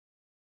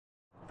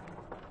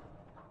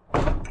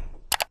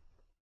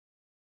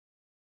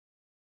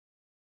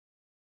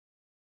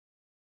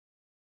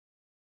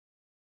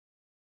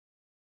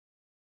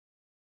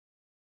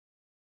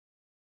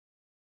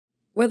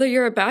Whether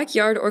you're a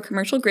backyard or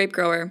commercial grape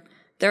grower,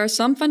 there are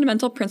some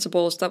fundamental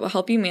principles that will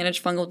help you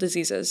manage fungal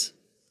diseases.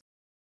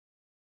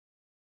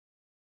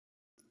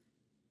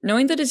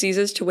 Knowing the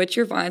diseases to which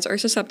your vines are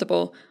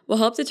susceptible will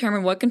help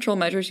determine what control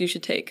measures you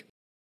should take.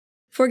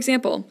 For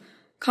example,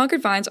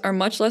 Concord vines are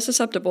much less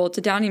susceptible to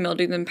downy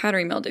mildew than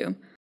powdery mildew,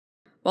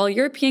 while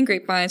European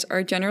grapevines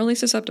are generally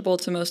susceptible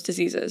to most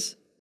diseases.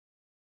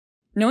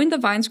 Knowing the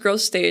vine's growth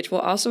stage will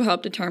also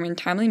help determine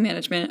timely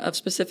management of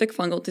specific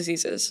fungal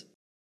diseases.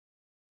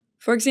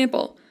 For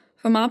example,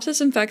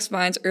 Phomopsis infects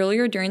vines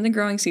earlier during the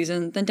growing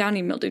season than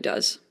downy mildew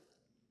does.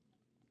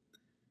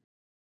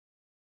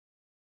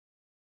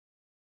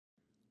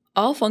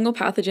 All fungal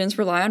pathogens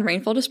rely on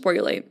rainfall to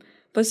sporulate,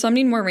 but some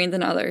need more rain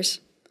than others.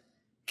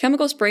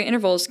 Chemical spray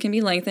intervals can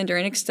be lengthened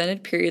during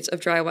extended periods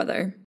of dry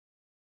weather.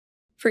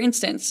 For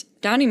instance,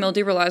 downy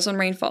mildew relies on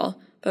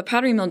rainfall, but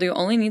powdery mildew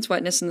only needs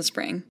wetness in the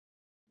spring.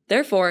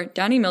 Therefore,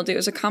 downy mildew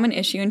is a common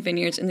issue in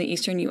vineyards in the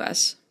eastern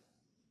U.S.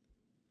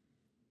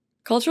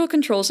 Cultural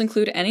controls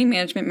include any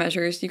management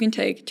measures you can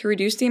take to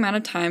reduce the amount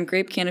of time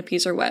grape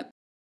canopies are wet,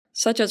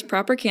 such as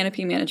proper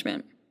canopy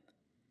management.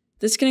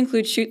 This can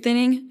include shoot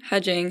thinning,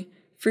 hedging,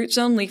 fruit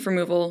zone leaf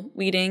removal,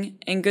 weeding,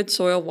 and good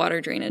soil water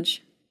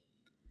drainage.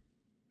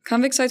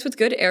 Convex sites with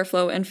good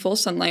airflow and full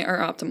sunlight are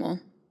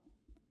optimal.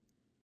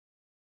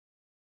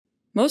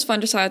 Most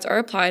fungicides are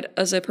applied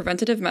as a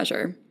preventative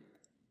measure.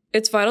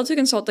 It's vital to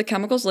consult the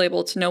chemicals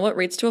label to know what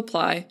rates to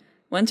apply,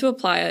 when to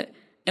apply it,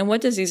 and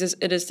what diseases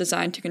it is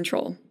designed to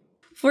control.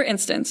 For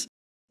instance,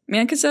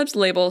 Mancozeb's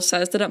label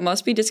says that it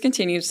must be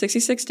discontinued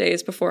 66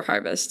 days before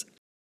harvest.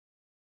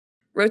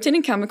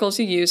 Rotating chemicals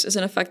you use is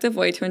an effective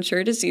way to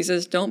ensure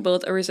diseases don't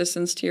build a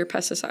resistance to your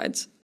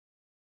pesticides.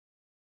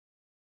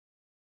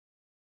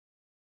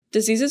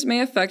 Diseases may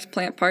affect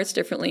plant parts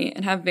differently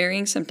and have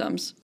varying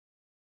symptoms.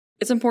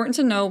 It's important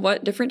to know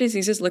what different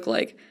diseases look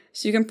like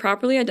so you can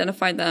properly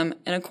identify them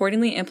and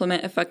accordingly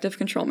implement effective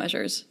control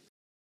measures.